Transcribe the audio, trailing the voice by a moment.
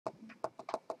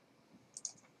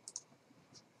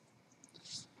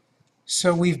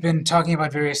So we've been talking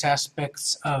about various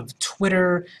aspects of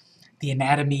Twitter, the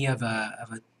anatomy of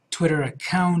a Twitter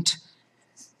account,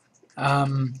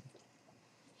 and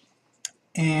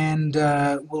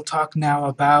we'll talk now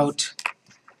about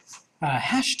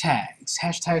hashtags.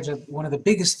 Hashtags are one of the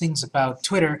biggest things about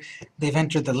Twitter. They've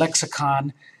entered the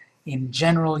lexicon. In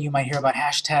general, you might hear about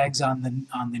hashtags on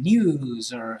the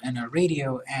news, or in a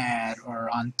radio ad,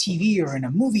 or on TV, or in a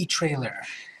movie trailer.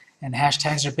 And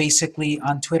hashtags are basically,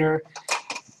 on Twitter,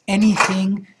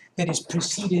 anything that is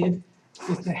preceded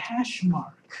with the hash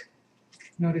mark.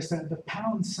 Notice that the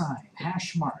pound sign,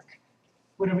 hash mark,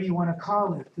 whatever you want to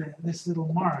call it, this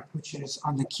little mark, which is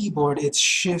on the keyboard, it's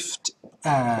Shift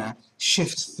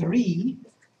 3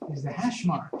 is the hash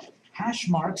mark. Hash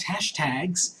marks,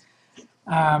 hashtags,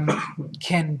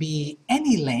 can be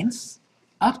any length,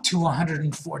 up to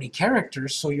 140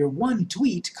 characters, so your one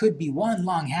tweet could be one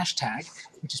long hashtag,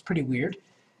 which is pretty weird.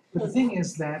 But the thing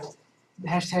is that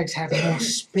hashtags have no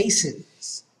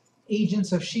spaces.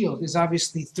 Agents of S.H.I.E.L.D. is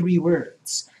obviously 3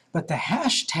 words, but the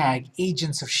hashtag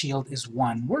Agents of S.H.I.E.L.D. is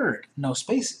 1 word, no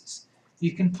spaces.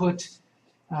 You can put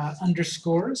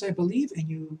underscores, I believe, and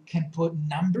you can put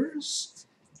numbers,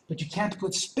 but you can't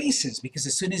put spaces, because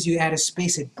as soon as you add a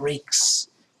space, it breaks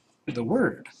the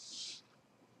word.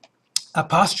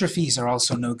 Apostrophes are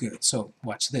also no good, so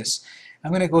watch this.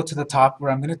 I'm going to go to the top where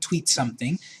I'm going to tweet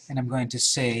something, and I'm going to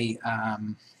say,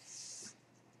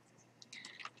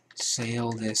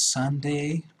 sale this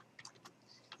Sunday,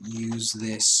 use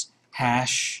this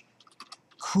hash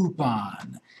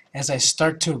coupon. As I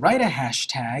start to write a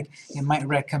hashtag, it might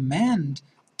recommend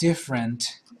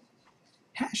different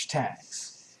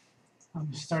hashtags.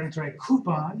 I'm starting to write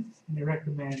coupon, and it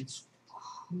recommends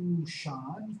Kushan,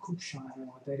 I don't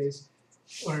know what that is,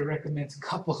 or it recommends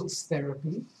couples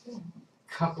therapy,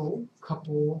 couple,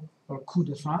 or coup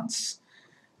de France.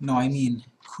 No, I mean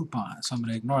coupon, so I'm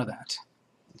going to ignore that.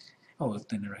 Oh,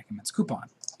 then it recommends coupon.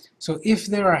 So if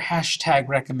there are hashtag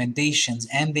recommendations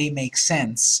and they make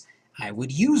sense, I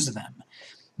would use them.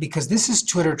 Because this is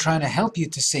Twitter trying to help you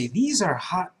to say, these are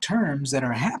hot terms that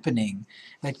are happening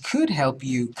that could help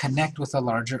you connect with a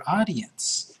larger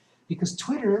audience. Because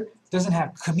Twitter doesn't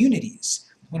have communities.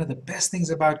 One of the best things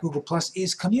about Google Plus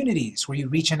is communities, where you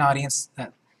reach an audience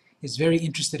that is very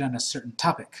interested in a certain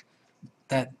topic.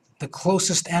 That the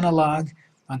closest analog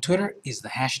on Twitter is the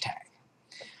hashtag.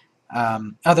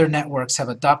 Other networks have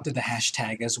adopted the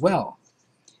hashtag as well.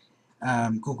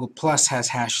 Google Plus has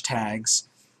hashtags,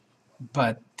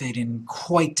 but they didn't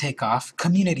quite take off.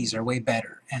 Communities are way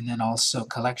better, and then also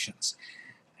collections.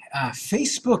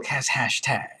 Facebook has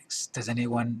hashtags. Does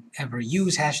anyone ever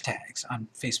use hashtags on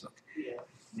Facebook? Yeah.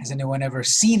 Has anyone ever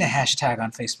seen a hashtag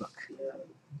on Facebook?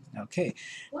 Yeah. Okay.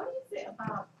 What is it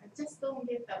about? I just don't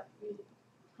get that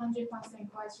 100%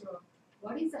 quite sure.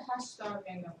 What is a hashtag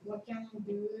and what can you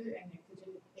do, and could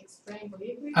you explain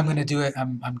briefly? I'm going to do it.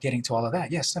 I'm getting to all of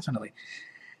that. Yes, definitely.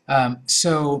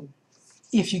 So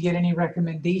if you get any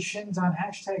recommendations on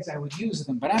hashtags, I would use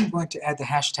them. But I'm going to add the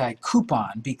hashtag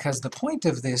coupon, because the point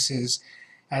of this is,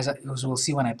 as we'll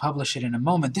see when I publish it in a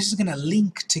moment, this is going to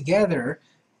link together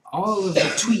all of the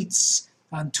tweets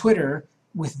on Twitter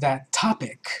with that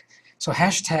topic. So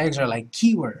hashtags are like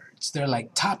keywords. They're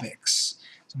like topics.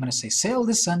 So I'm going to say, sale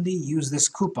this Sunday, use this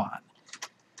coupon.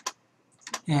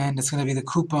 And it's going to be the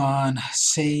coupon,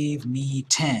 save me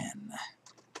 10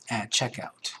 at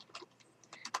checkout.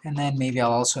 And then maybe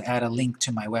I'll also add a link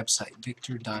to my website,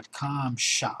 victor.com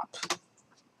shop.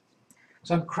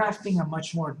 So I'm crafting a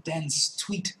much more dense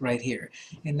tweet right here,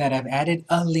 in that I've added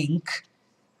a link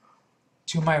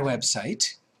to my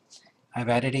website. I've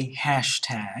added a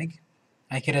hashtag.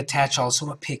 I could attach also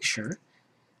a picture.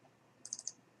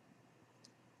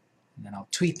 And then I'll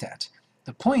tweet that.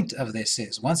 The point of this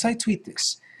is, once I tweet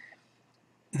this,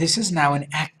 this is now an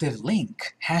active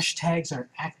link. Hashtags are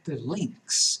active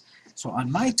links. So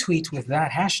on my tweet with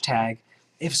that hashtag,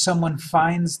 if someone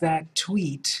finds that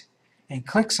tweet and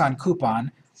clicks on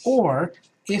coupon, or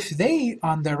if they,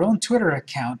 on their own Twitter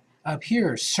account, up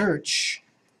here, search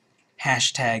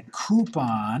hashtag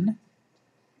coupon,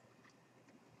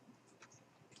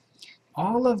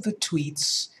 all of the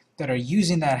tweets that are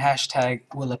using that hashtag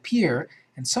will appear,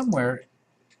 and somewhere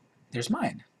there's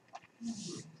mine.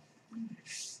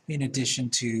 In addition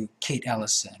to Kate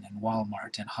Ellison and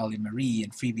Walmart and Holly Marie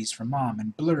and Freebies for Mom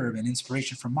and Blurb and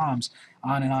Inspiration for Moms,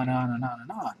 on and on and on and on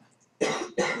and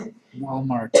on.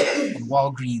 Walmart and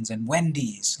Walgreens and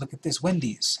Wendy's. Look at this,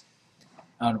 Wendy's.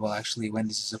 Oh, well, actually,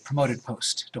 Wendy's is a promoted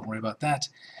post. Don't worry about that.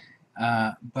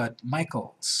 But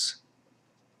Michael's,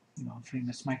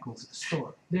 famous Michael's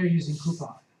store, they're using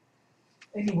coupon.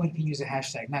 Anyone can use a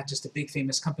hashtag, not just a big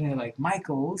famous company like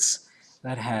Michael's,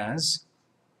 that has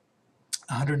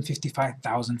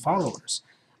 155,000 followers.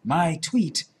 My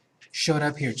tweet showed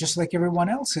up here just like everyone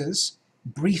else's,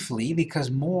 briefly,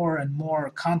 because more and more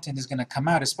content is going to come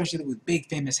out, especially with big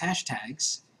famous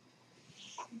hashtags.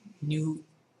 New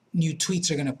tweets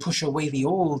are going to push away the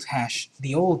old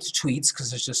tweets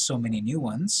because there's just so many new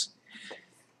ones.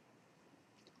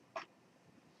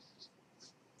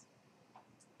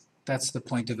 That's the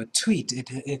point of a tweet.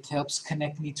 It helps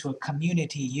connect me to a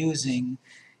community using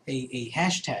a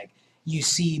hashtag. You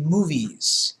see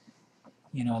movies,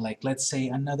 you know, like let's say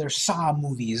another Saw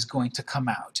movie is going to come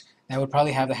out. That would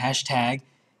probably have the hashtag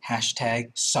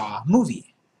Saw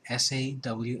movie.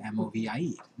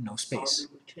 SAWMOVIE, no space.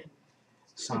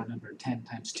 Saw number 10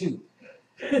 times 2.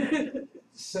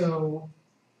 So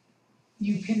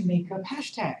you can make up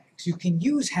hashtags. You can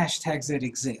use hashtags that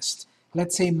exist.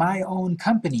 Let's say my own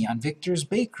company on Victor's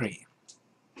Bakery.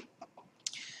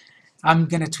 I'm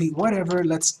going to tweet whatever.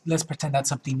 Let's pretend that's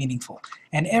something meaningful.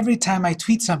 And every time I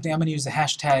tweet something, I'm going to use the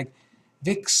hashtag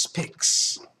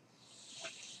VixPix.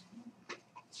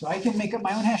 So I can make up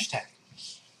my own hashtag.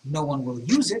 No one will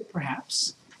use it,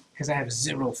 perhaps, because I have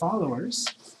 0 followers.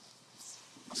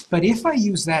 But if I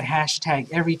use that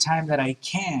hashtag every time that I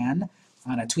can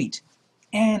on a tweet,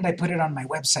 and I put it on my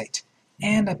website,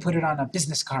 and I put it on a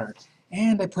business card,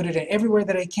 and I put it everywhere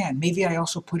that I can. Maybe I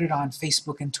also put it on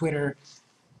Facebook and Twitter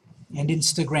and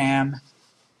Instagram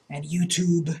and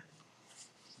YouTube.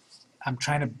 I'm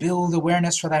trying to build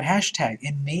awareness for that hashtag,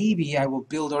 and maybe I will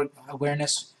build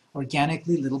awareness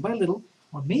organically, little by little,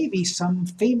 or maybe some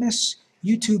famous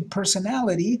YouTube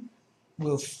personality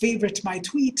will favorite my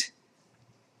tweet,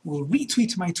 will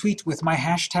retweet my tweet with my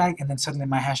hashtag, and then suddenly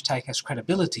my hashtag has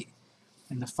credibility.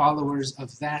 And the followers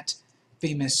of that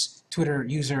famous Twitter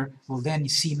user will then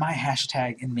see my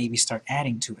hashtag and maybe start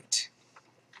adding to it.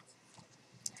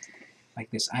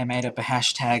 Like this. I made up a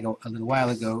hashtag a little while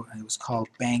ago, and it was called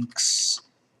Banks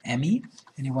Emmy.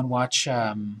 Anyone watch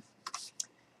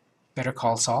Better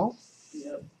Call Saul?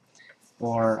 Yep.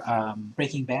 Or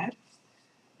Breaking Bad?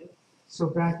 So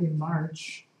back in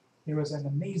March, there was an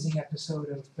amazing episode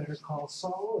of Better Call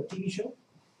Saul, a TV show,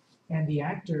 and the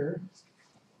actor,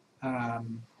 I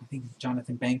think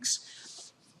Jonathan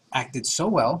Banks, acted so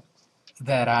well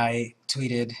that I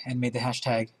tweeted and made the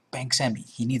hashtag Banks Emmy.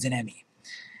 He needs an Emmy.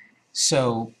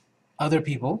 So other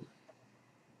people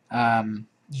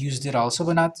used it also,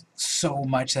 but not so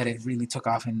much that it really took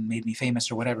off and made me famous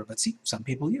or whatever. But see, some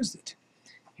people used it.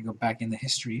 You go back in the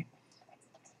history,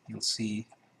 you'll see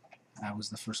I was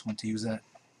the first one to use that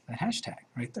hashtag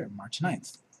right there, March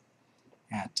 9th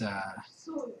at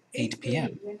So 8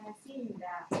 p.m. When I see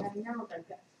that right now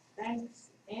the banks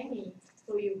any,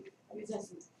 so you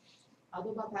just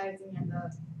advertising and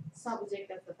the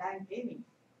subject of the bank any.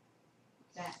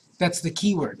 That's the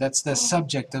keyword. That's the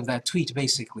subject of that tweet,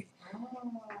 basically.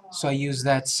 So I use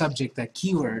that subject, that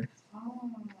keyword,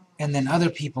 and then other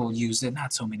people use it.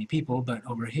 Not so many people, but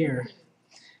over here,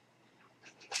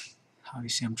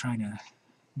 obviously I'm trying to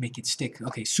make it stick.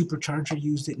 Okay, Supercharger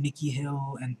used it, Nikki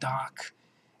Hill and Doc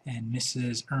and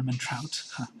Mrs.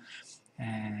 Ermintrout,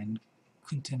 and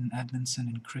Quinton Edmondson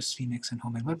and Chris Phoenix and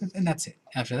Homemade Weapons, and that's it.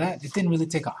 After that, it didn't really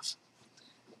take off.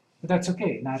 But that's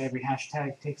okay. Not every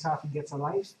hashtag takes off and gets a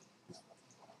life.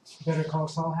 Better Call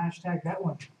Saul hashtag, that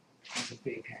one is a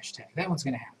big hashtag. That one's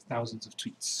going to have thousands of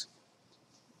tweets.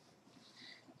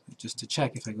 Just to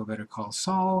check, if I go Better Call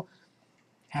Saul,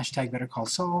 hashtag Better Call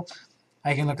Saul,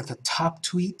 I can look at the top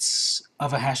tweets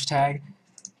of a hashtag,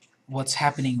 what's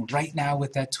happening right now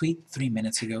with that tweet 3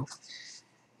 minutes ago.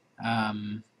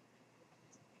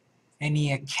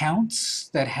 Any accounts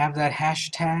that have that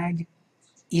hashtag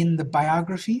in the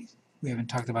biography. We haven't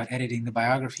talked about editing the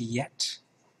biography yet.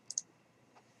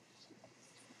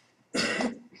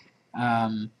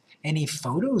 Any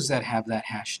photos that have that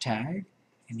hashtag,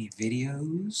 any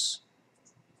videos,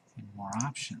 and more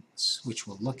options, which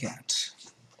we'll look at.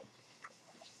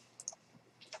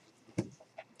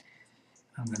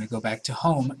 I'm going to go back to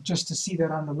home just to see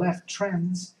that on the left,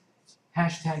 trends,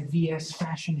 hashtag VS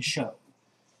Fashion Show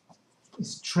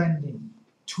is trending.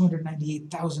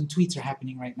 298,000 tweets are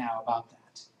happening right now about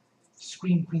that.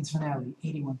 Scream Queen's finale,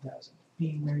 81,000.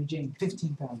 Being Mary Jane,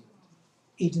 15,000.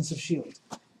 Agents of S.H.I.E.L.D.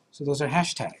 So those are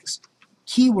hashtags.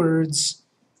 Keywords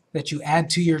that you add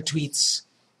to your tweets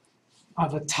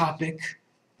of a topic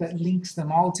that links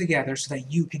them all together so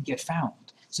that you can get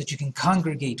found, so that you can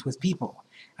congregate with people.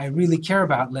 I really care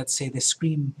about, let's say, the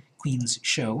Scream Queens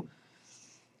show,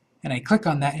 and I click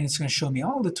on that and it's going to show me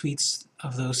all the tweets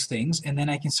of those things, and then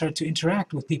I can start to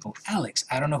interact with people. Alex,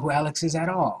 I don't know who Alex is at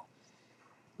all.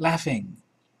 Laughing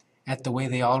at the way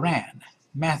they all ran.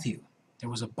 Matthew, There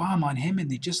was a bomb on him and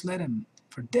they just let him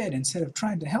for dead instead of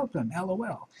trying to help him,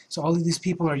 LOL. So all of these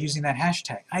people are using that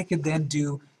hashtag. I could then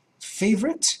do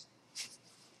favorite,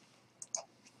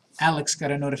 Alex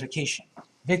got a notification.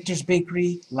 Victor's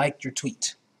Bakery liked your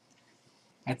tweet.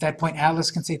 At that point,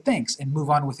 Alex can say thanks and move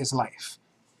on with his life.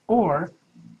 Or,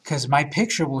 because my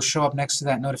picture will show up next to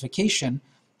that notification,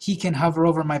 he can hover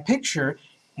over my picture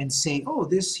and say, oh,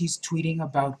 he's tweeting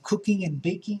about cooking and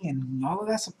baking and all of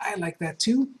that stuff. I like that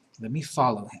too. Let me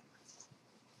follow him.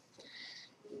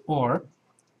 Or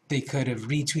they could have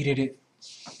retweeted it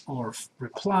or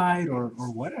replied or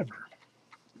whatever.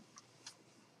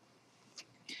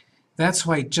 That's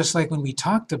why, just like when we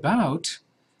talked about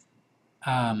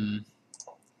in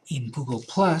Google+,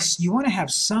 you want to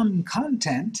have some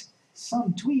content,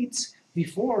 some tweets,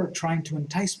 before trying to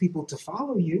entice people to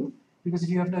follow you, because if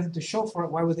you have nothing to show for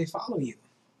it, why would they follow you?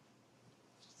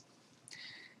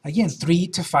 Again, 3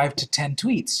 to 5 to 10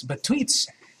 tweets. But tweets,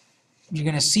 you're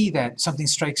going to see that something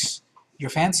strikes your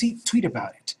fancy, tweet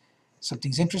about it.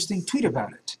 Something's interesting, tweet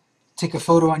about it. Take a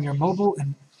photo on your mobile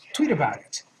and tweet about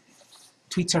it.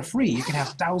 Tweets are free. You can have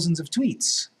thousands of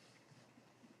tweets.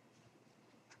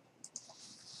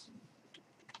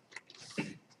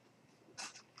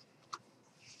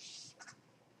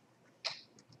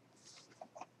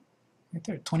 Right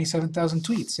there, 27,000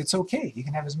 tweets. It's okay. You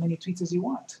can have as many tweets as you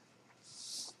want.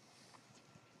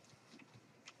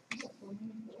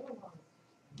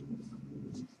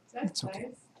 That's It's okay.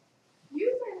 nice.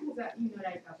 Usually has a,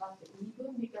 like about the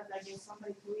even because I guess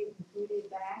somebody tweeted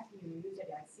that, usually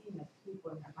I see the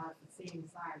people about the same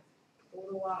size,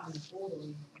 follower and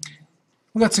following.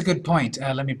 Well, that's a good point.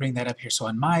 Let me bring that up here. So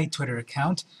on my Twitter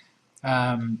account,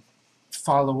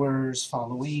 followers,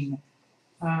 following.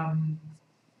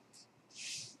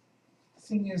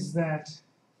 Thing is that,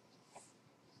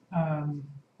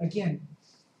 again,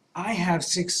 I have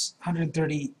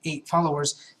 638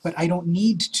 followers, but I don't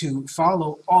need to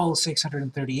follow all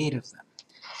 638 of them.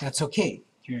 That's okay.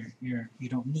 You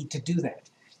don't need to do that.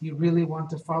 You really want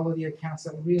to follow the accounts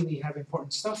that really have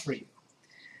important stuff for you,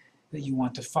 that you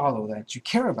want to follow, that you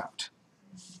care about.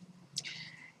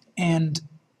 And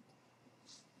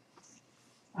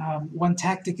one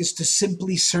tactic is to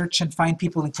simply search and find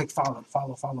people and click follow,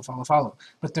 follow, follow, follow, follow.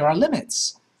 But there are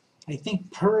limits. I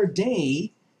think per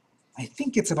day, I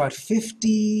think it's about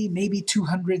 50, maybe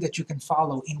 200 that you can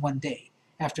follow in one day.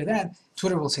 After that,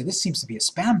 Twitter will say, this seems to be a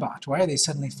spam bot. Why are they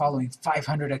suddenly following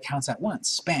 500 accounts at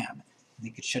once? Spam. And they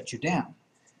could shut you down.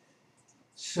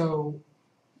 So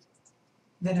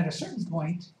then at a certain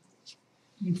point,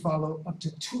 you follow up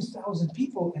to 2,000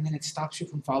 people, and then it stops you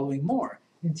from following more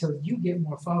until you get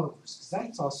more followers. Because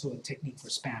that's also a technique for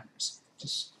spammers.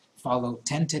 Just follow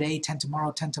 10 today, 10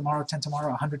 tomorrow, 10 tomorrow, 10 tomorrow,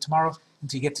 100 tomorrow,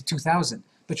 until you get to 2,000.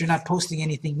 But you're not posting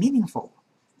anything meaningful.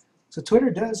 So Twitter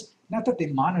does, not that they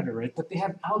monitor it, but they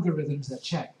have algorithms that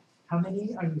check. How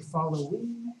many are you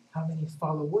following? How many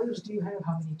followers do you have?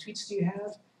 How many tweets do you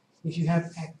have? If you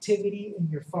have activity in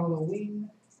your following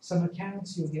some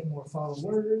accounts, you'll get more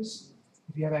followers.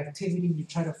 If you have activity and you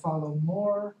try to follow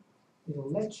more, it'll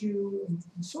let you,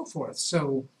 and so forth.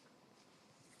 So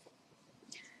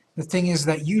the thing is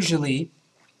that usually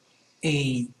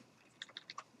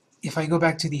if I go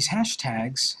back to these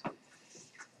hashtags,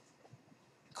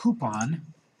 coupon,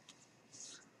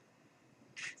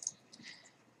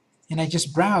 and I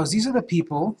just browse, these are the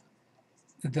people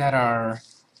that are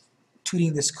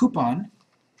tweeting this coupon.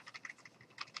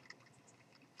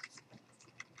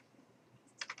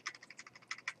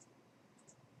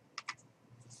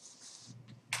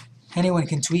 Anyone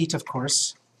can tweet, of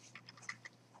course.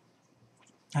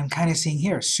 I'm kind of seeing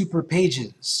here, super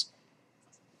pages.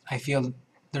 I feel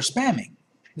they're spamming.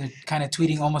 They're kind of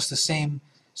tweeting almost the same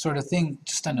sort of thing,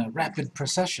 just in a rapid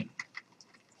procession.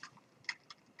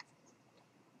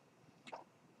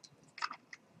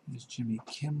 There's Jimmy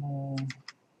Kimmel.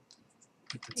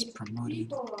 If it's promoted.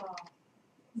 People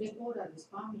report the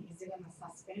spamming, is it going to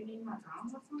suspending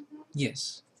account or something?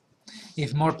 Yes.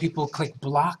 If more people click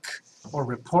block or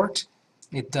report,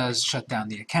 it does shut down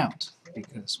the account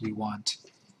because we want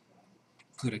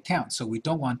good accounts. So we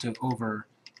don't want to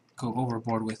go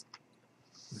overboard with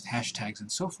hashtags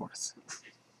and so forth.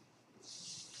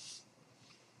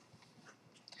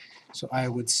 So I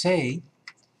would say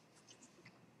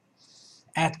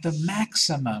at the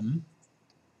maximum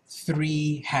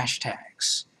 3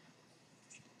 hashtags.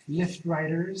 Lyft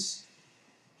riders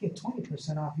get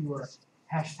 20% off your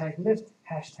hashtag Lyft,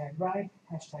 hashtag ride,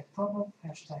 hashtag promo,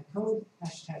 hashtag code,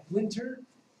 hashtag winter,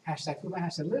 hashtag Uber,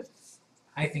 hashtag Lyft.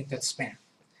 I think that's spam.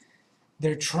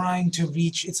 They're trying to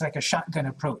reach, it's like a shotgun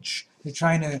approach. They're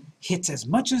trying to hit as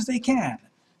much as they can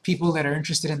people that are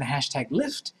interested in the hashtag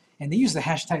lift, and they use the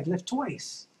hashtag lift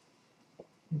twice.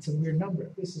 It's a weird number.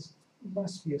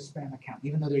 Must be a spam account,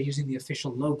 even though they're using the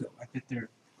official logo. I bet they're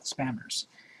spammers.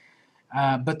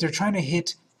 But they're trying to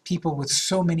hit people with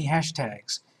so many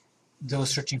hashtags.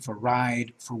 Those searching for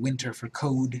ride, for winter, for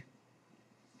code.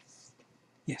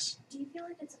 Yes? Do you feel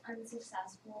like it's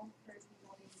unsuccessful for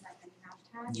people to use that many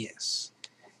hashtags? Yes.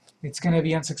 It's going to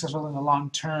be unsuccessful in the long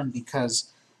term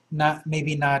because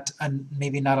maybe not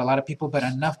a lot of people, but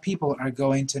enough people are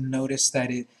going to notice that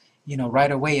it,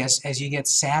 right away as you get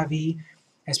savvy,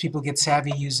 as people get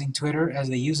savvy using Twitter, as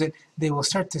they use it, they will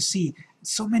start to see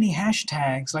so many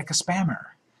hashtags like a spammer.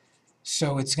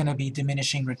 So it's going to be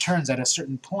diminishing returns. At a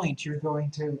certain point, you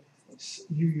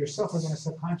yourself are going to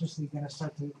subconsciously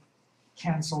start to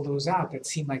cancel those out that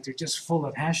seem like they're just full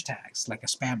of hashtags, like a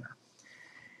spammer.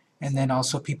 And then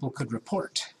also people could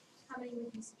report. How many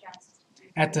would you suggest?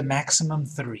 At the maximum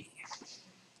 3.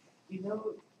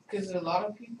 Because a lot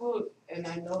of people, and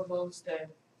I know those that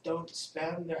don't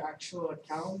spam their actual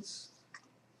accounts,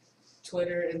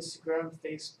 Twitter, Instagram,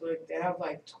 Facebook, they have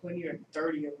like 20 or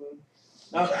 30 of them.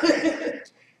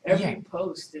 Every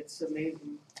post, it's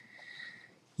amazing.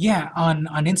 Yeah, on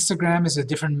Instagram is a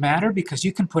different matter because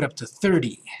you can put up to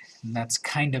 30, and that's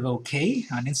kind of okay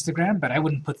on Instagram, but I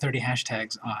wouldn't put 30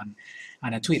 hashtags on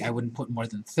a tweet. I wouldn't put more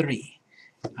than 3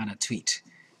 on a tweet.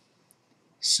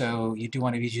 So you do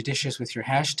want to be judicious with your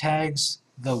hashtags.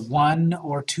 The 1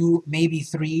 or 2, maybe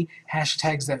 3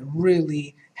 hashtags that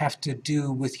really have to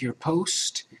do with your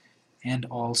post and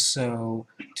also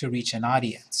to reach an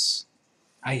audience.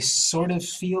 I sort of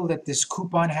feel that this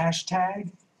coupon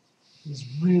hashtag is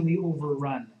really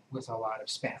overrun with a lot of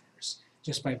spammers.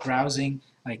 Just by browsing,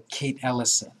 like Kate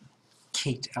Ellison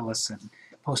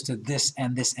posted this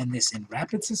and this and this in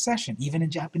rapid succession, even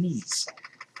in Japanese.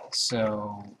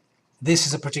 So this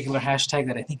is a particular hashtag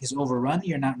that I think is overrun.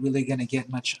 You're not really going to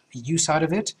get much use out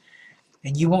of it.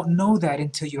 And you won't know that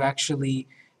until you actually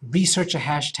research a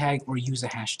hashtag or use a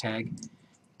hashtag.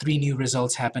 3 new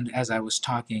results happened as I was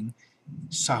talking.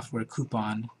 Software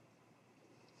coupon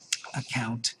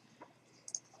account.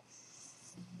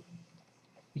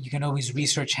 You can always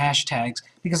research hashtags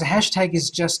because a hashtag is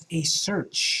just a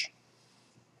search.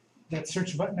 That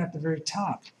search button at the very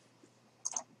top.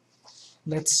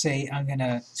 Let's say I'm going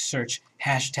to search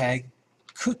hashtag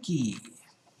cookie.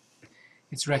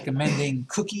 It's recommending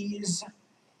cookies,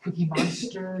 Cookie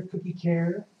Monster, Cookie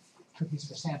Care, Cookies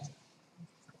for Santa.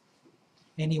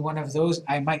 Any one of those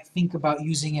I might think about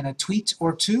using in a tweet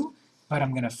or 2, but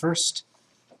I'm going to first,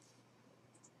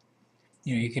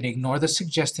 you can ignore the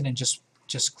suggestion and just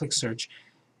click search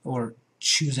or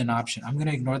choose an option. I'm going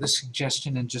to ignore the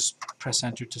suggestion and just press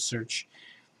enter to search.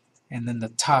 And then the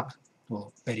top,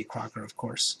 well, Betty Crocker, of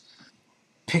course.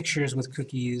 Pictures with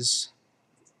cookies,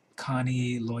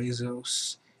 Connie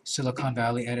Loizos, Silicon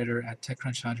Valley editor at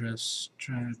TechCrunch address,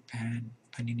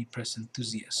 Panini Press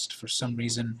enthusiast. For some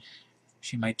reason,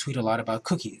 she might tweet a lot about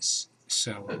cookies,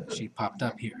 so she popped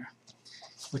up here.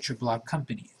 Butcher Block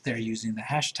Company, they're using the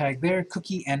hashtag there,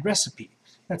 cookie and recipe.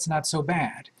 That's not so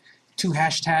bad. 2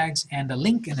 hashtags and a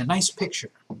link and a nice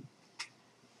picture.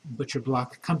 Butcher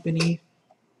Block Company,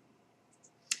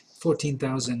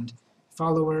 14,000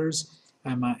 followers.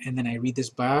 And then I read this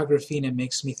biography and it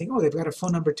makes me think, oh, they've got a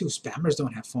phone number too. Spammers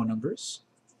don't have phone numbers.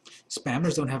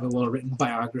 Spammers don't have a well-written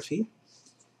biography.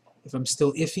 If I'm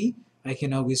still iffy, I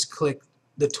can always click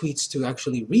the tweets to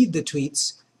actually read the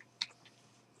tweets.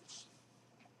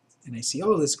 And I see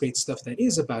all this great stuff that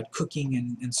is about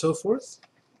cooking and so forth.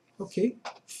 Okay,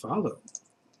 follow.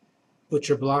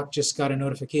 Butcher Block just got a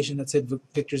notification that said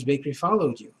Victor's Bakery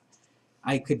followed you.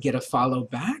 I could get a follow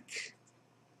back.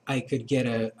 I could get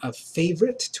a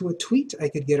favorite to a tweet. I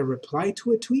could get a reply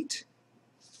to a tweet.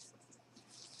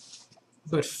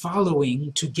 But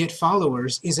following to get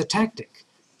followers is a tactic.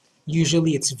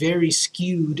 Usually it's very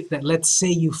skewed that let's say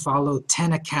you follow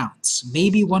 10 accounts.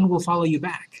 Maybe 1 will follow you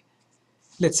back.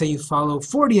 Let's say you follow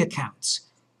 40 accounts.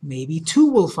 Maybe 2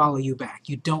 will follow you back.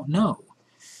 You don't know.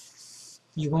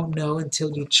 You won't know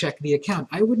until you check the account.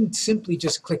 I wouldn't simply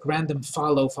just click random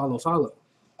follow, follow, follow.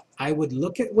 I would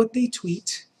look at what they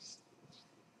tweet.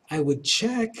 I would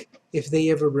check if they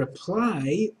ever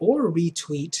reply or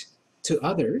retweet to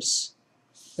others.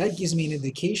 That gives me an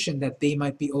indication that they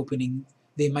might be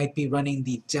running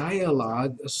the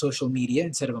dialogue of social media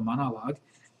instead of a monologue.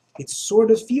 It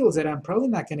sort of feels that I'm probably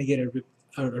not going to get a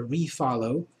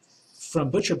refollow from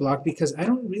Butcher Block because I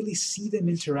don't really see them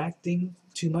interacting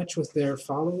too much with their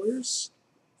followers.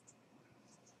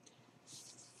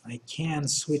 I can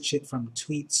switch it from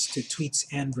tweets to tweets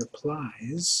and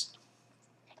replies.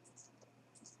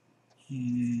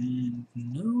 And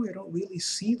no, I don't really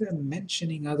see them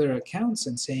mentioning other accounts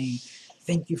and saying,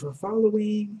 thank you for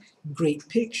following, great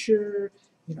picture.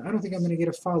 You know, I don't think I'm going to get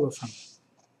a follow from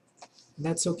you. And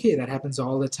that's okay, that happens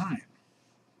all the time.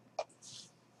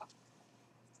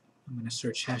 I'm going to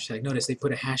search hashtag. Notice they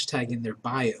put a hashtag in their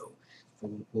bio.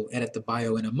 We'll edit the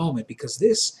bio in a moment because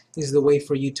this is the way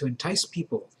for you to entice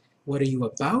people. What are you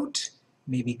about?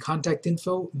 Maybe contact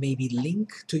info, maybe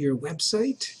link to your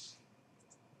website,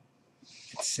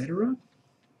 etc.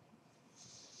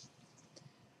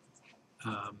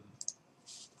 I'm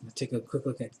going to take a quick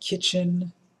look at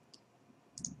kitchen.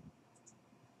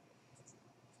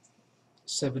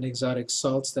 7 exotic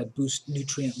salts that boost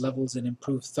nutrient levels and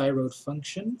improve thyroid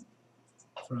function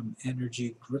from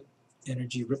Energy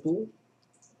Ripple.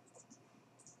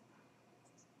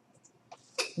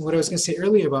 What I was going to say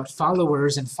earlier about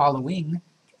followers and following,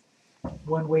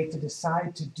 one way to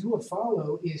decide to do a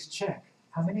follow is check.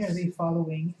 How many are they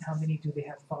following? How many do they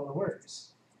have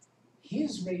followers?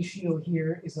 His ratio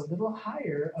here is a little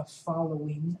higher of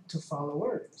following to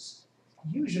followers.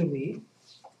 Usually,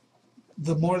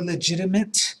 the more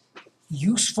legitimate,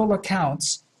 useful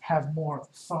accounts have more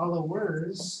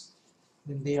followers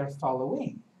than they are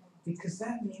following. Because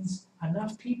that means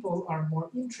enough people are more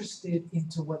interested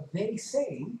into what they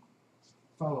say,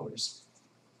 followers,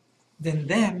 than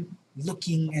them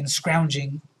looking and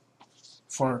scrounging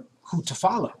for who to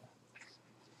follow.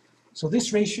 So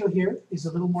this ratio here is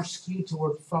a little more skewed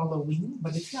toward following,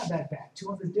 but it's not that bad.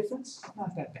 200 difference,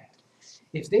 not that bad.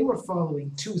 If they were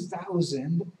following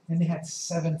 2,000 and they had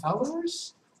 7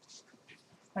 followers,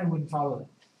 I wouldn't follow them.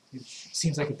 It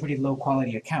seems like a pretty low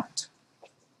quality account.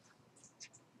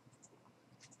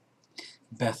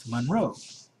 Beth Monroe,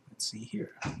 let's see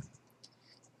here.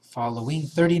 Following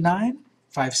 39,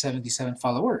 577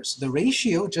 followers. The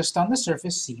ratio just on the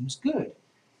surface seems good.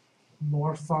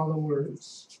 More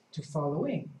followers to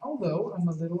following. Although I'm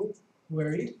a little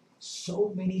worried,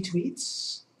 so many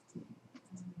tweets,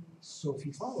 so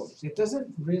few followers. It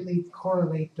doesn't really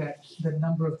correlate that the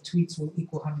number of tweets will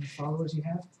equal how many followers you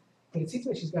have, but it seems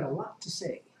like she's got a lot to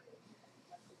say.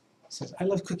 Says, I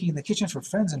love cooking in the kitchen for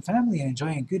friends and family and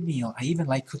enjoying a good meal. I even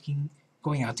like cooking,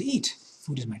 going out to eat.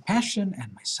 Food is my passion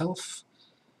and my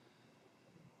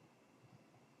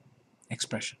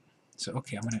self-expression. So,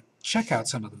 okay, I'm going to check out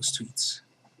some of those tweets.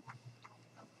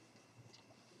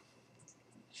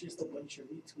 Just a bunch of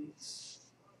retweets.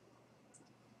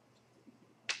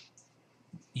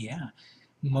 Yeah,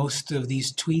 most of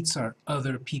these tweets are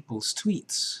other people's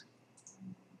tweets.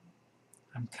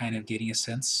 I'm kind of getting a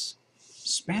sense,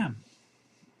 spam.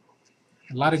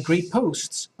 A lot of great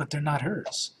posts, but they're not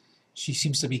hers. She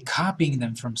seems to be copying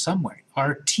them from somewhere.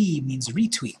 RT means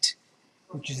retweet,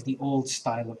 which is the old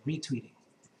style of retweeting.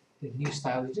 The new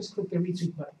style, you just click the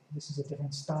retweet button. This is a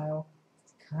different style.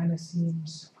 Kind of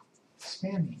seems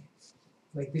spammy.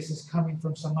 Like this is coming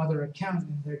from some other account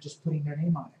and they're just putting their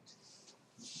name on it.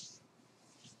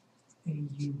 And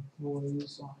you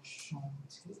boys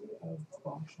enchanté.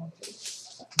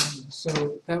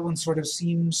 So that one sort of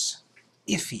seems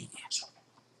iffy. So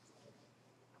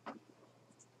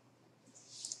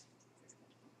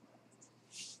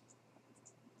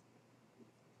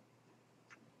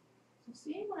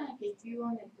seem like if you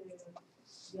wanted to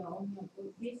your own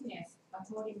business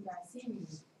according to seeing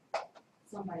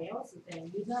somebody else,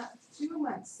 then you got too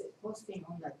much posting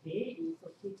on the daily so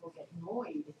people get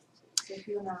annoyed. So if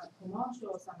you're not commercial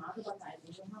or some advertising,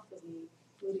 you don't have to be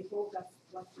really focused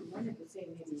what you wanted to say,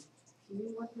 maybe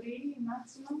 2 or 3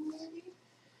 maximum maybe.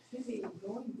 Maybe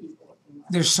annoying people too much.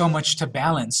 There's so much to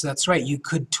balance. That's right. You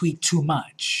could tweet too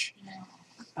much.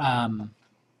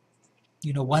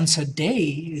 You know, once a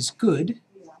day is good.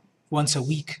 Yeah. Once a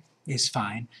week is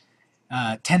fine.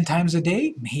 10 times a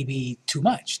day, maybe too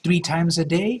much. 3 times a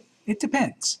day, it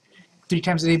depends. 3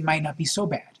 times a day might not be so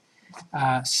bad.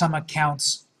 Some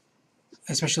accounts,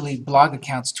 especially blog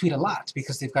accounts, tweet a lot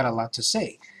because they've got a lot to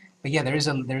say. But yeah, there's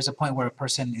a point where a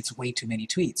person, it's way too many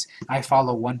tweets. I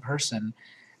follow one person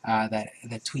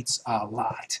that tweets a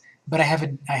lot, but I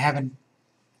haven't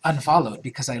unfollowed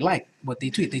because I like what they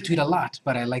tweet. They tweet a lot,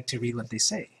 but I like to read what they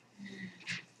say.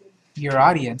 Your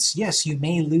audience, yes, you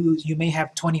may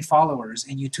have 20 followers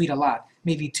and you tweet a lot.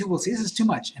 Maybe 2 will say, this is too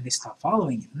much, and they stop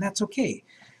following you, and that's okay.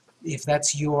 If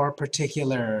that's your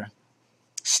particular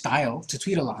style to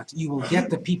tweet a lot, you will get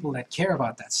the people that care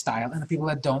about that style, and the people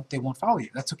that don't, they won't follow you.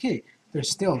 That's okay. There's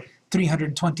still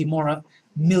 320 more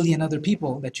million other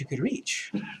people that you could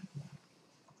reach.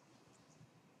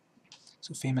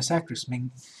 So famous actress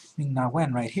Ming Na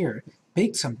Wen right here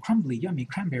baked some crumbly, yummy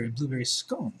cranberry and blueberry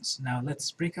scones. Now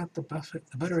let's break out the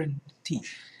butter and tea.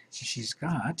 So she's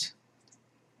got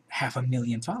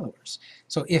 500,000 followers.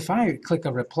 So if I click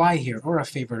a reply here or a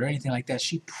favorite or anything like that,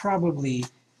 she probably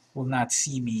will not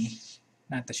see me.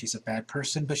 Not that she's a bad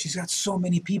person, but she's got so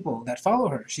many people that follow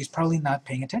her. She's probably not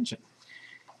paying attention.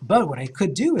 But what I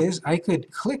could do is I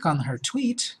could click on her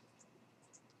tweet,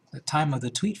 the time of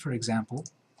the tweet, for example,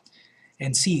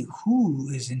 and see who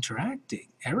is interacting.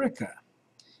 Erica,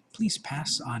 please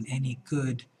pass on any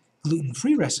good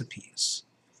gluten-free recipes.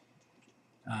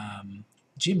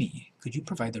 Jimmy, could you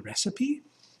provide the recipe?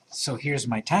 So here's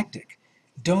my tactic.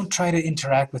 Don't try to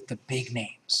interact with the big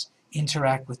names.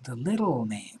 Interact with the little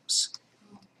names.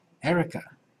 Erica,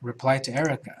 reply to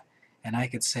Erica. And I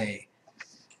could say,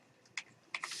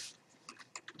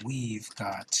 we've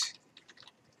got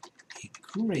a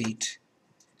great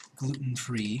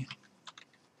gluten-free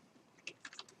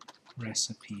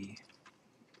recipe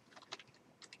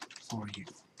for you.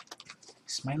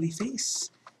 Smiley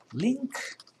face,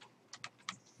 link.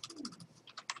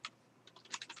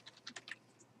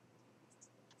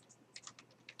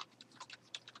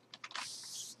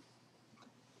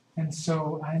 And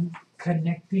so I'm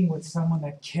connecting with someone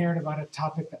that cared about a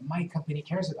topic that my company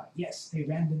cares about. Yes, a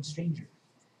random stranger.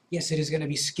 Yes, it is going to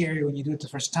be scary when you do it the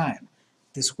first time.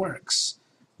 This works.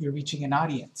 You're reaching an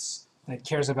audience that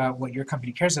cares about what your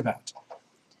company cares about.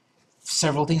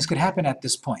 Several things could happen at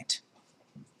this point.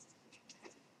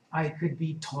 I could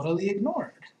be totally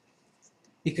ignored.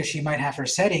 Because she might have her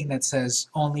setting that says,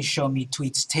 only show me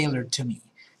tweets tailored to me.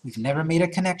 We've never made a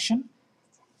connection.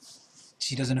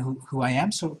 She doesn't know who I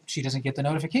am, so she doesn't get the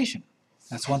notification.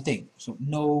 That's one thing. So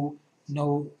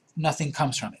nothing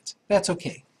comes from it. That's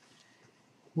okay.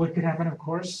 What could happen, of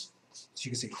course? She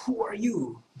could say, who are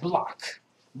you? Block.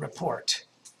 Report.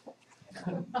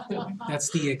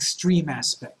 That's the extreme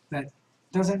aspect. That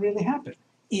doesn't really happen.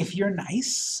 If you're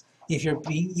nice, if you're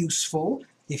being useful,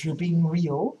 if you're being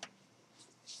real,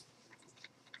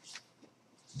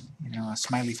 you know, a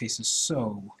smiley face is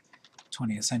so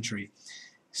 20th century.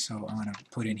 So I'm going to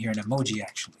put in here an emoji,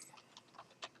 actually.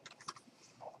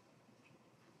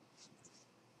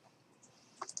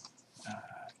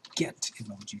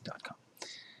 Getemoji.com.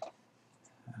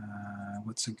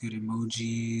 What's a good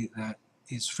emoji that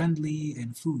is friendly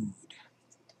and food?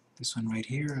 This one right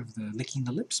here of the licking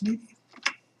the lips, maybe?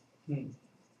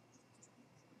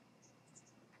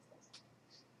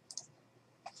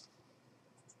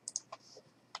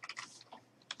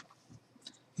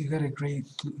 We've got a great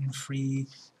gluten-free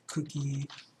cookie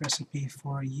recipe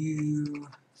for you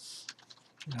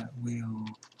that will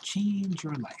change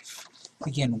your life.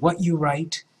 Again, what you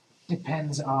write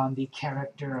Depends on the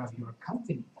character of your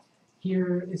company.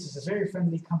 Here, this is a very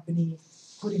friendly company,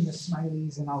 putting the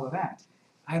smileys and all of that.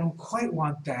 I don't quite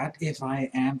want that if I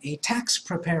am a tax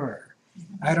preparer.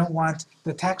 I don't want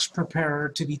the tax preparer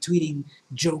to be tweeting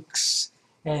jokes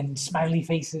and smiley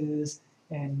faces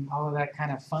and all of that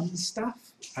kind of fun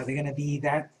stuff. Are they going to be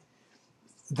that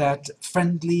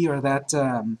friendly or that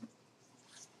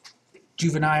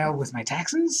juvenile with my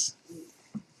taxes?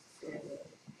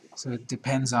 So it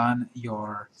depends on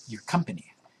your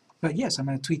company. But yes, I'm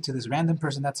going to tweet to this random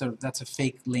person. That's a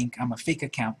fake link. I'm a fake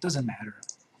account. Doesn't matter.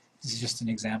 This is just an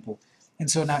example.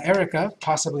 And so now Erica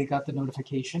possibly got the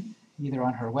notification either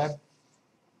on her web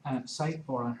site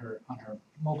or on her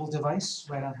mobile device,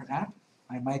 right on her app.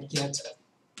 I might get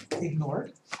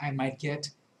ignored. I might get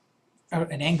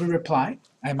an angry reply.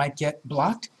 I might get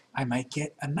blocked. I might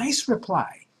get a nice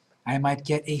reply. I might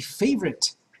get a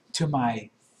favorite to my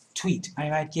tweet. I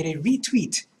might get a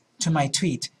retweet to my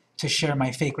tweet to share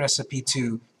my fake recipe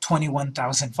to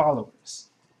 21,000 followers.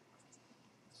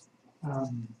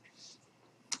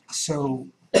 So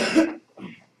I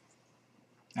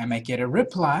might get a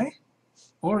reply,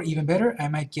 or even better, I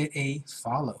might get a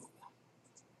follow.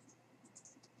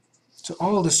 So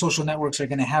all the social networks are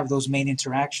going to have those main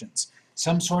interactions.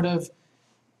 Some sort of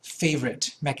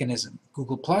favorite mechanism.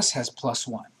 Google Plus has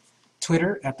 +1.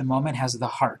 Twitter at the moment has the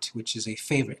heart, which is a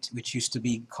favorite, which used to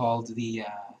be called the,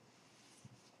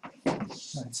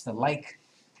 it's the like,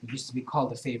 it used to be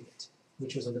called the favorite,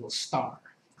 which was a little star.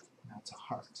 Now it's a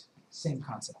heart. Same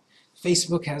concept.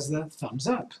 Facebook has the thumbs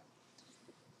up.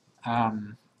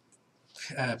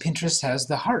 Pinterest has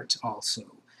the heart also.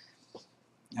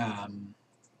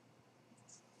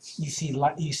 You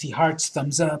see hearts,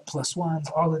 thumbs up,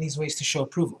 +1s, all of these ways to show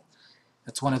approval.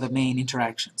 That's one of the main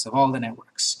interactions of all the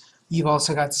networks. You've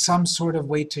also got some sort of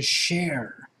way to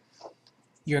share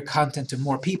your content to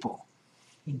more people.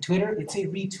 In Twitter, it's a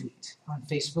retweet. On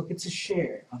Facebook, it's a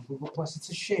share. On Google Plus, it's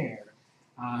a share.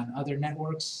 On other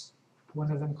networks,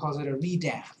 one of them calls it a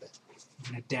redab.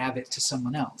 I'm going to dab it to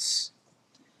someone else.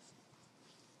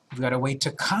 You've got a way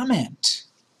to comment,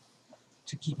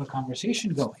 to keep a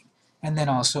conversation going. and then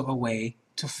also a way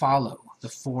to follow the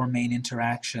 4 main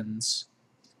interactions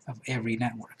of every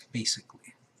network, basically.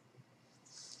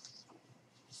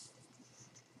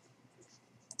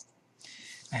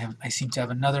 I seem to have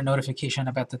another notification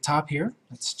up at the top here.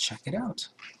 Let's check it out.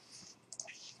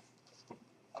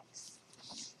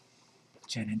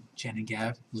 Jen and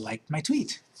Gav liked my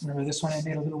tweet. Remember this one I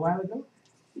made a little while ago?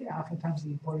 Yeah, oftentimes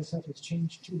the important stuff has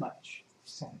changed too much.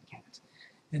 Sad cat.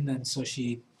 And then so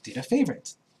she did a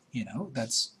favorite. You know,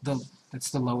 that's the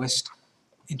lowest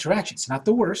interaction. It's not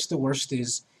the worst. The worst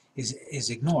is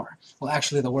ignore. Well,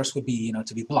 actually, the worst would be, you know,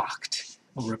 to be blocked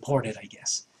or reported, I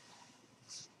guess.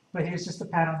 But here's just a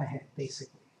pat on the head,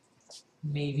 basically.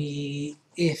 Maybe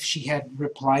if she had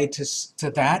replied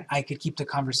to that, I could keep the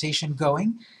conversation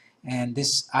going. And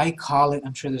this, I call it,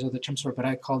 I'm sure there's other terms for it, but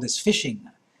I call this fishing.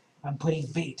 I'm putting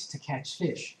bait to catch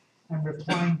fish. I'm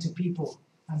replying to people.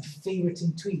 I'm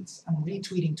favoriting tweets. I'm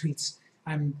retweeting tweets.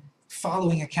 I'm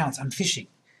following accounts. I'm fishing.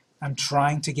 I'm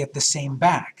trying to get the same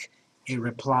back. A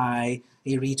reply,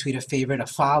 a retweet, a favorite, a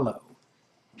follow.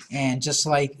 And just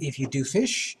like if you do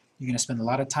fish, you're going to spend a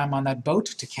lot of time on that boat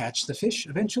to catch the fish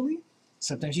eventually.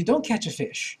 Sometimes you don't catch a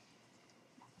fish.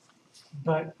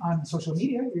 But on social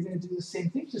media, you're going to do the same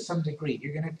thing to some degree.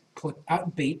 You're going to put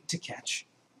out bait to catch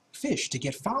fish, to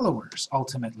get followers,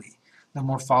 ultimately. The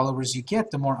more followers you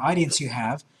get, the more audience you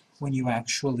have when you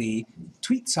actually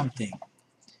tweet something,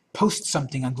 post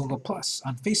something on Google+,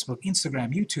 on Facebook,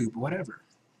 Instagram, YouTube, whatever.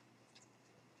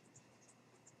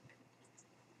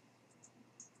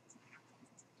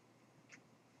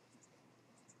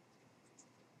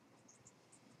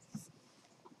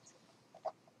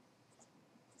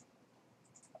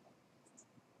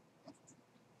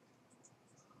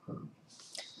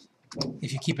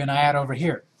 If you keep an eye out over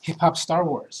here, hip-hop Star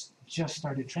Wars just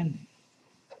started trending.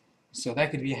 So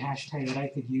that could be a hashtag that I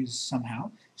could use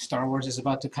somehow. Star Wars is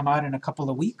about to come out in a couple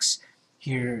of weeks.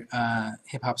 Here,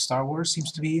 hip-hop Star Wars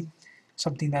seems to be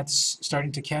something that's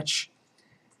starting to catch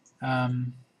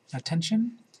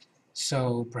attention.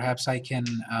 So perhaps I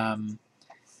can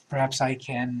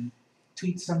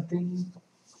tweet something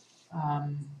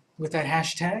with that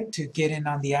hashtag to get in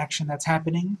on the action that's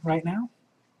happening right now.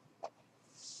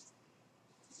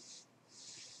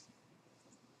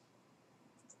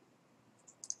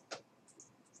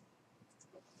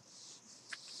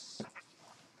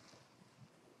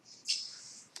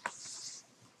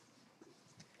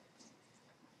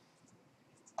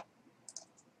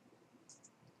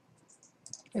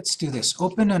 Let's do this.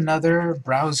 Open another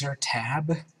browser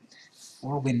tab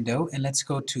or window, and let's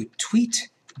go to tweetdeck.com.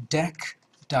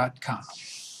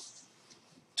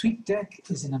 TweetDeck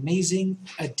is an amazing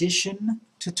addition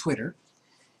to Twitter,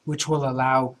 which will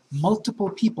allow multiple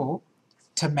people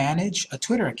to manage a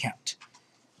Twitter account.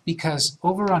 Because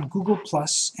over on Google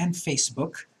Plus and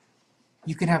Facebook,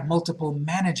 you can have multiple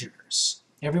managers.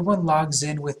 Everyone logs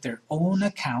in with their own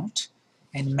account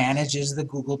and manages the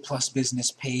Google Plus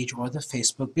business page or the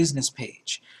Facebook business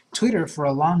page. Twitter for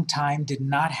a long time did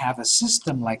not have a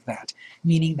system like that,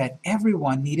 meaning that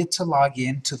everyone needed to log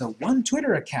in to the one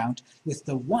Twitter account with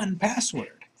the one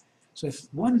password. So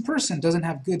if one person doesn't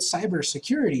have good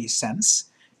cybersecurity sense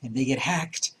and they get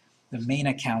hacked, the main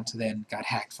account then got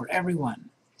hacked for everyone.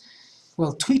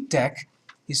 Well, TweetDeck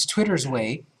is Twitter's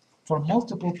way for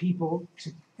multiple people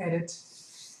to edit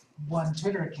one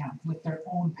Twitter account with their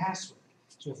own password.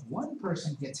 So if one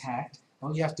person gets hacked,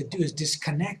 all you have to do is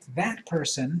disconnect that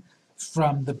person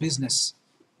from the business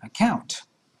account.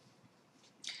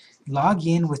 Log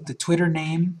in with the Twitter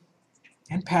name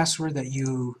and password that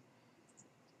you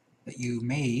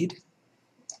made.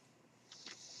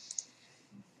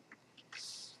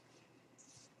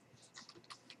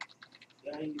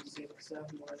 Yeah, I use it because I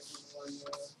have more than one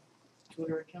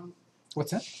Twitter account. What's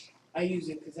that? I use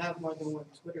it because I have more than one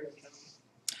Twitter account.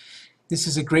 This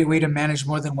is a great way to manage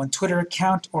more than one Twitter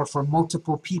account, or for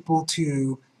multiple people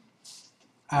to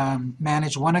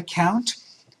manage one account,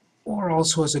 or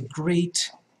also as a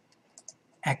great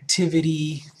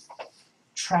activity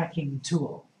tracking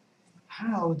tool.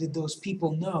 How did those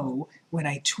people know when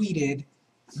I tweeted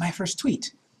my first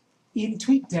tweet? In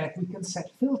TweetDeck, we can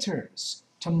set filters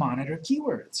to monitor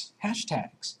keywords,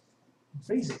 hashtags, and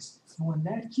phrases. And when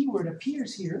that keyword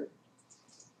appears here,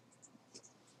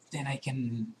 then I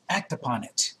can act upon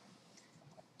it.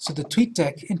 So the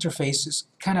TweetDeck interface is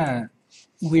kind of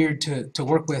weird to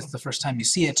work with the first time you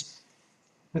see it,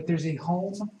 but there's a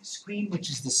home screen which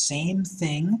is the same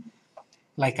thing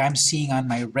like I'm seeing on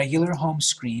my regular home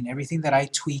screen. Everything that I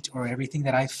tweet or everything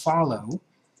that I follow.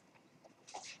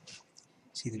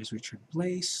 See, there's Richard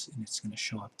Blaze, and it's going to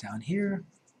show up down here.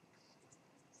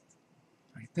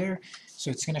 right there. So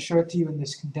it's going to show it to you in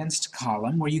this condensed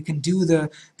column where you can do the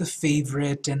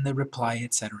favorite and the reply,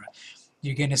 etc.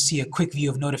 You're going to see a quick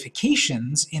view of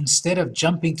notifications. Instead of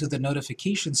jumping to the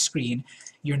notification screen,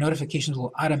 your notifications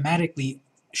will automatically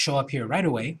show up here right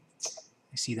away.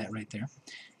 I see that right there.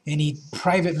 Any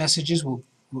private messages,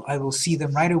 I will see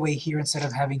them right away here instead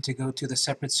of having to go to the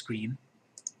separate screen.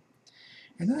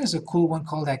 And then there's a cool one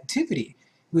called Activity,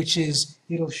 which is,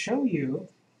 it'll show you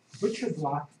Butcher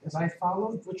Block, as I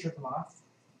followed Butcher Block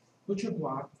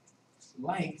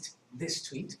liked this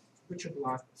tweet, Butcher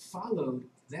Block followed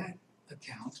that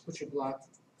account, Butcher Block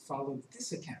followed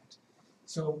this account.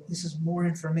 So this is more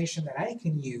information that I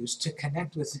can use to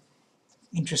connect with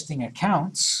interesting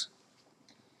accounts.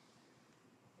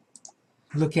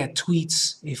 Look at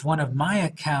tweets. If one of my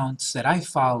accounts that I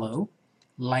follow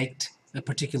liked a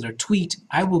particular tweet,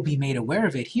 I will be made aware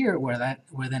of it here, where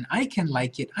then I can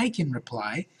like it, I can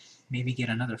reply, maybe get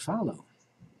another follow.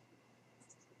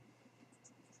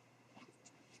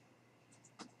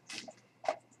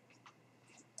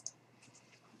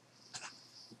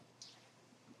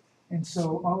 And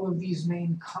so all of these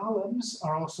main columns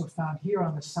are also found here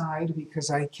on the side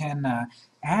because I can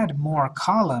add more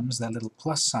columns, that little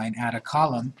plus sign, add a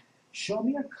column. Show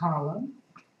me a column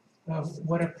of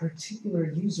what a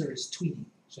particular user is tweeting.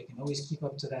 So I can always keep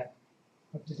up to date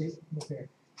with there.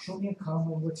 Show me a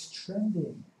column of what's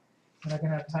trending. We're not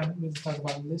going to have time to talk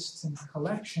about lists and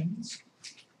collections.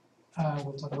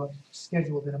 We'll talk about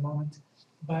scheduled in a moment.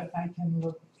 But I can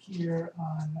look here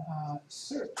on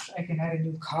search. I can add a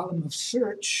new column of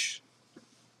search.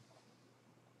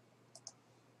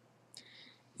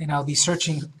 And I'll be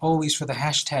searching always for the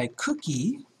hashtag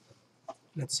cookie.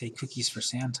 Let's say cookies for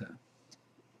Santa.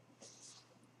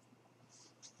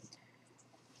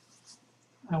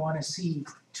 I want to see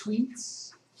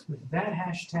tweets with that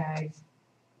hashtag,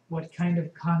 what kind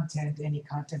of content, any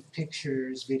content,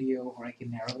 pictures, video, or I can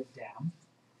narrow it down.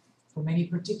 From any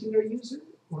particular user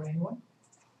or anyone.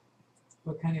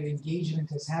 What kind of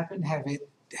engagement has happened?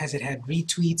 Has it had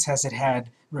retweets? Has it had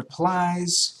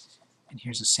replies? And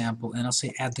here's a sample, and I'll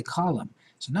say add the column.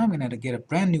 So now I'm going to get a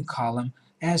brand new column.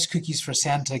 As Cookies for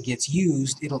Santa gets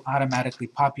used, it'll automatically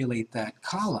populate that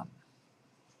column.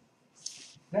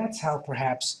 That's how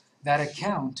perhaps that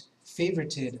account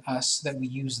favorited us that we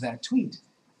used that tweet.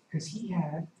 Because he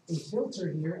had a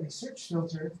filter here, a search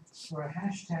filter for a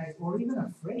hashtag or even a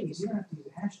phrase. You don't have to use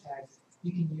a hashtag.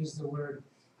 You can use the word,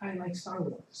 I like Star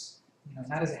Wars.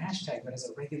 Not as a hashtag, but as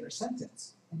a regular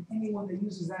sentence. And anyone that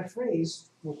uses that phrase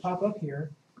will pop up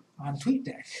here on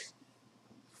TweetDeck.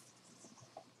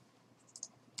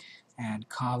 Add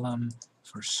column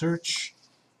for search.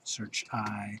 Search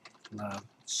I love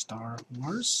Star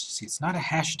Wars. See, it's not a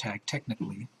hashtag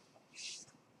technically.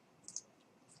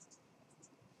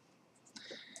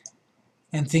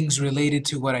 And things related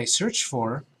to what I search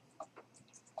for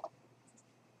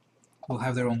will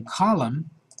have their own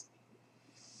column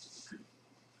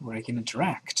where I can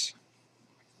interact,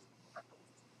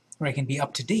 where I can be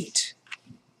up to date.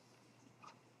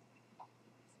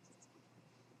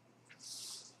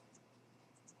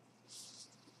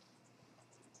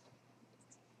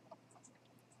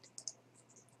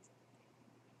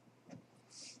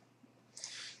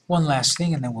 One last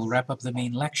thing, and then we'll wrap up the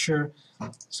main lecture.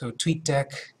 So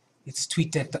TweetDeck, it's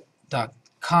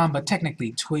tweetdeck.com, but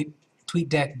technically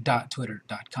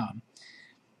tweetdeck.twitter.com.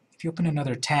 If you open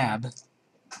another tab,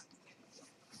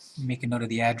 make a note of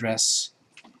the address,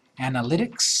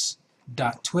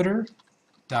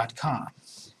 analytics.twitter.com.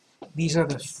 These are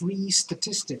the free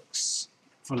statistics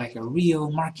for like a real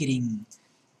marketing,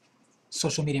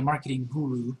 social media marketing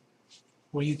guru,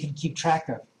 where you can keep track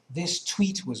of. This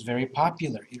tweet was very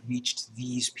popular. It reached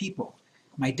these people.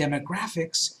 My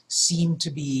demographics seem to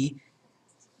be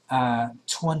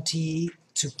 20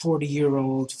 to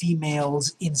 40-year-old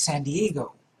females in San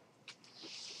Diego.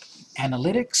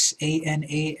 Analytics,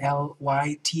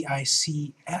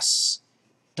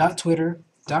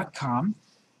 analytics.twitter.com.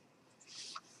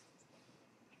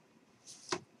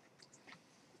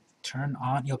 Turn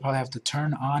on, you'll probably have to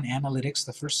turn on analytics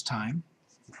the first time.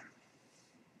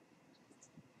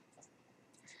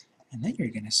 And then you're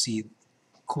going to see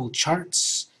cool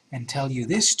charts and tell you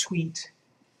this tweet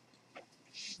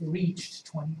reached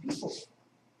 20 people.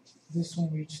 This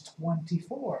one reached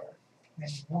 24.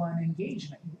 And one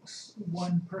engagement.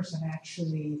 One person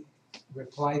actually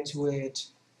replied to it,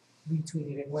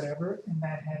 retweeted it, whatever, and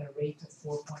that had a rate of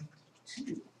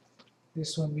 4.2.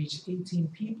 This one reached 18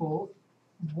 people.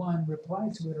 One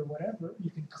replied to it or whatever. You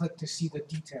can click to see the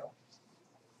detail.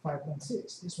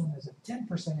 5.6. This one has a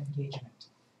 10% engagement.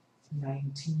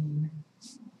 19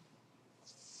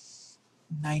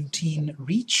 19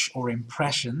 reach or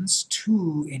impressions,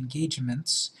 2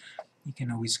 engagements. You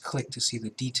can always click to see the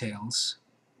details.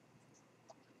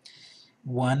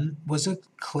 1 was a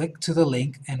click to the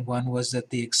link, and 1 was that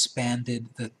they expanded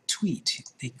the tweet.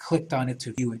 They clicked on it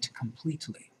to view it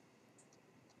completely.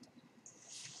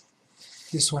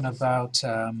 This one about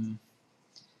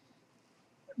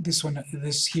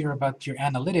this here about your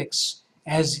analytics.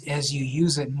 As you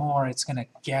use it more, it's going to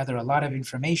gather a lot of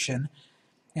information.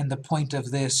 And the point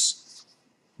of this,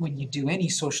 when you do any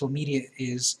social media,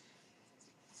 is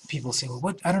people say,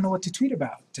 well, I don't know what to tweet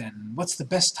about, and what's the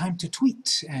best time to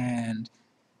tweet, and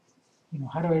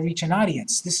how do I reach an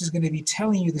audience? This is going to be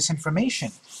telling you this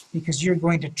information because you're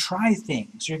going to try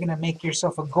things. You're going to make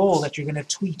yourself a goal that you're going to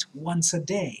tweet once a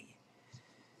day.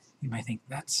 You might think,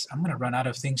 I'm going to run out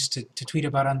of things to tweet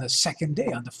about on the 2nd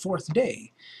day, on the 4th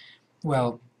day.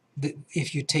 Well,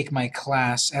 if you take my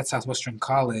class at Southwestern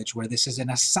College, where this is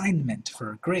an assignment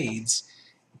for grades,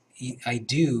 I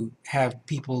do have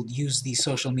people use these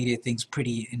social media things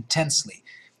pretty intensely.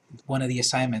 One of the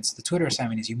assignments, the Twitter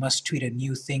assignment, is you must tweet a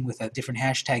new thing with a different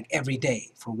hashtag every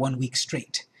day for 1 week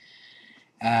straight.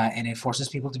 And it forces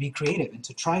people to be creative and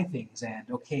to try things. And,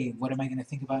 okay, what am I going to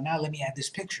think about now? Let me add this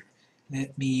picture.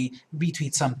 Let me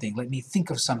retweet something. Let me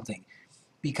think of something.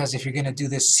 Because if you're going to do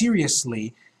this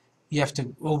seriously, you have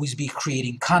to always be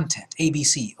creating content.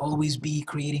 ABC, always be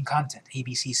creating content.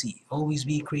 ABCC, always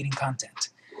be creating content.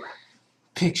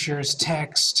 Pictures,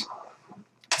 text,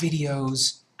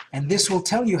 videos, and this will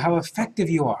tell you how effective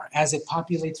you are. As it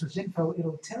populates with info,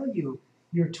 it'll tell you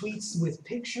your tweets with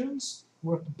pictures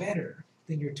work better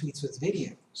than your tweets with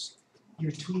videos.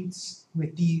 Your tweets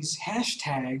with these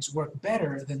hashtags work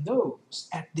better than those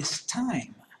at this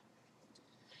time.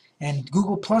 And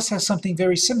Google Plus has something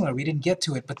very similar. We didn't get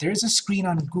to it, but there is a screen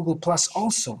on Google Plus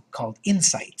also called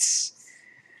Insights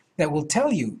that will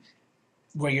tell you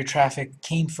where your traffic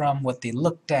came from, what they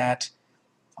looked at,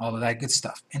 all of that good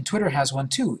stuff. And Twitter has one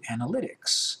too,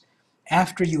 Analytics.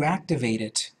 After you activate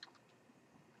it,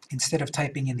 instead of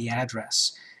typing in the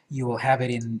address, you will have it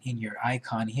in your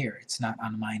icon here. It's not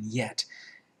on mine yet,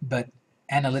 but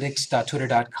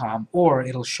analytics.twitter.com, or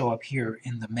it'll show up here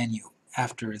in the menu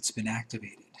after it's been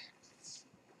activated.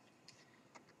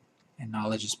 And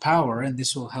knowledge is power, and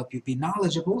this will help you be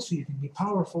knowledgeable so you can be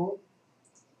powerful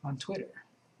on Twitter.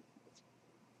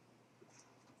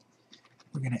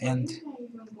 We're going to end. You can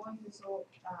even go into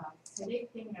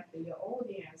selecting your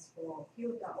audience for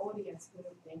filter audience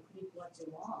group and click what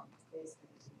you want, basically,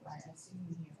 right? I've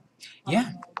seen here.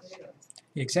 Yeah,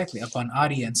 exactly. Up on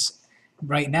audience.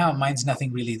 Right now, mine's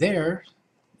nothing really there.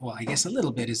 Well, I guess a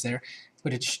little bit is there,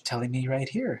 but it's telling me right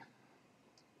here.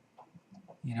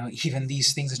 Even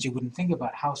these things that you wouldn't think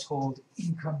about, household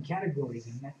income categories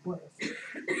and net worth.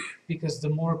 Because the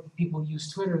more people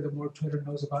use Twitter, the more Twitter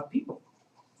knows about people.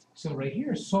 So right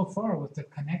here, so far with the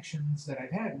connections that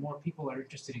I've had, more people are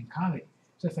interested in comedy.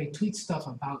 So if I tweet stuff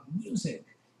about music,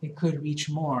 it could reach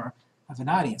more of an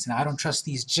audience. Now I don't trust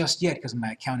these just yet because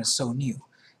my account is so new.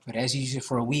 But as you use it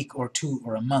for a week or two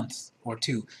or a month or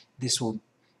two, this will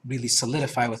really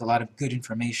solidify with a lot of good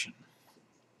information.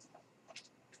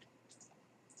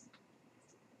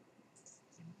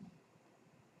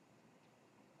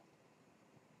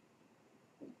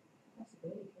 That's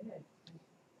very good.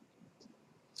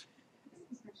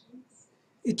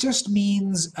 It just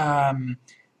means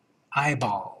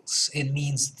eyeballs. It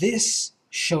means this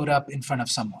showed up in front of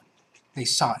someone. They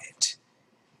saw it.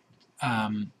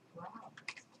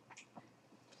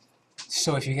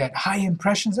 So if you get high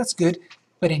impressions, that's good,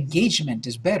 but engagement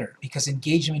is better, because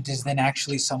engagement is then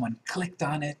actually someone clicked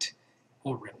on it,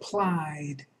 or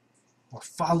replied, or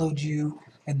followed you,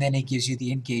 and then it gives you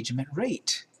the engagement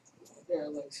rate. Yeah,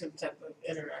 like some type of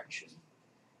interaction.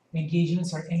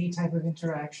 Engagements are any type of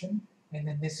interaction, and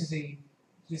then this is a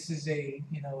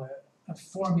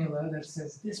formula that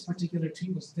says this particular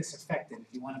tweet was this effective.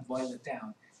 If you want to boil it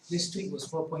down, this tweet was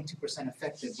 4.2%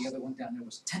 effective. The other one down there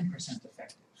was 10%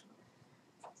 effective.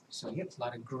 So yep, a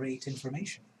lot of great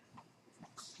information.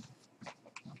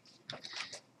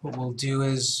 What we'll do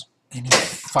is any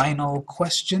final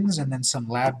questions, and then some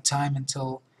lab time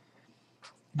until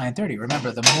 9:30.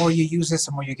 Remember, the more you use this,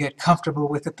 the more you get comfortable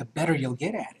with it, the better you'll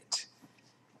get at it.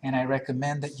 And I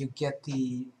recommend that you get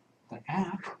the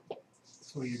app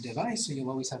for your device, so you'll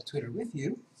always have Twitter with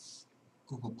you,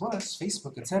 Google+,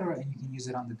 Facebook, etc., and you can use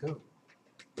it on the go.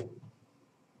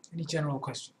 Any general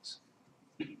questions?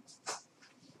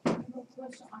 No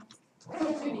question.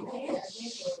 Actually, paid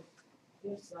attention.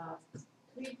 There's a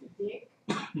tweet deck.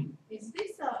 Is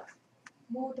this a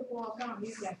multiple account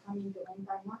you can come into one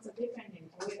time? What's the difference in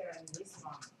Twitter and this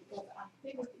one? Because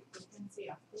activity, you can see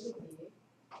activity.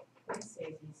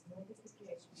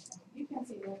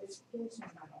 notification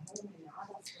なのホームのア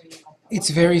ドレスというか It's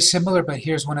very similar, but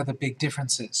here's one of the big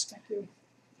differences.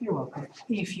 You're welcome.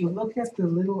 If you look at the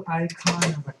little icon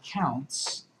of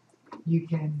accounts, you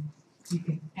can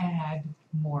add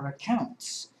more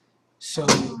accounts. So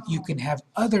you can have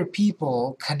other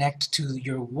people connect to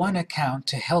your one account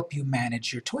to help you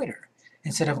manage your Twitter.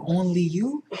 Instead of only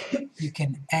you, you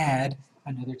can add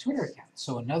another Twitter account.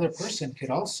 So another person could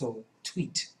also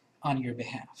tweet on your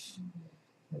behalf.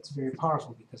 That's very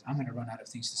powerful because I'm going to run out of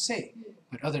things to say,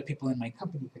 but other people in my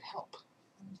company could help.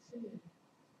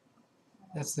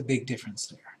 That's the big difference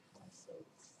there.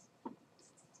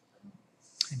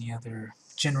 Any other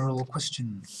general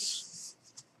questions?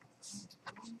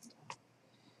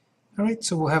 All right,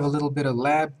 so we'll have a little bit of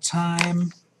lab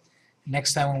time.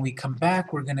 Next time when we come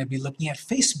back, we're going to be looking at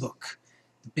Facebook,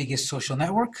 the biggest social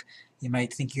network. You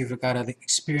might think you've got an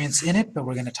experience in it, but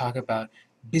we're going to talk about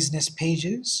business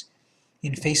pages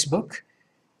in Facebook,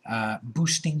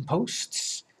 boosting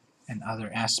posts, and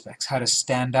other aspects. How to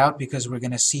stand out, because we're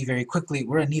going to see very quickly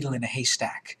we're a needle in a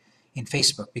haystack in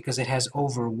Facebook because it has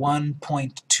over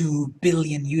 1.2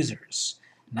 billion users.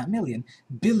 Not million,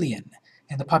 billion.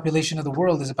 And the population of the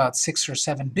world is about 6 or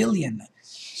 7 billion.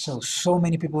 So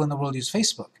many people in the world use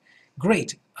Facebook.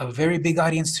 Great, a very big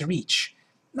audience to reach.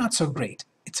 Not so great.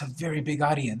 It's a very big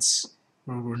audience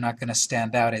where we're not going to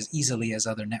stand out as easily as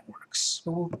other networks.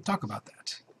 But we'll talk about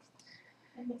that.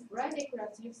 And the Friday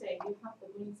class, you say you have to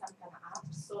bring some kind of app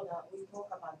so that we talk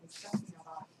about discussing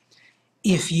about.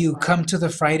 If you come to the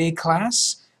Friday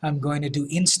class, I'm going to do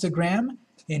Instagram,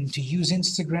 and to use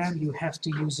Instagram, you have to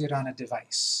use it on a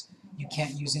device. You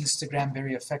can't use Instagram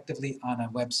very effectively on a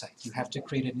website. You have to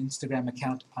create an Instagram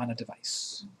account on a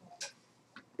device.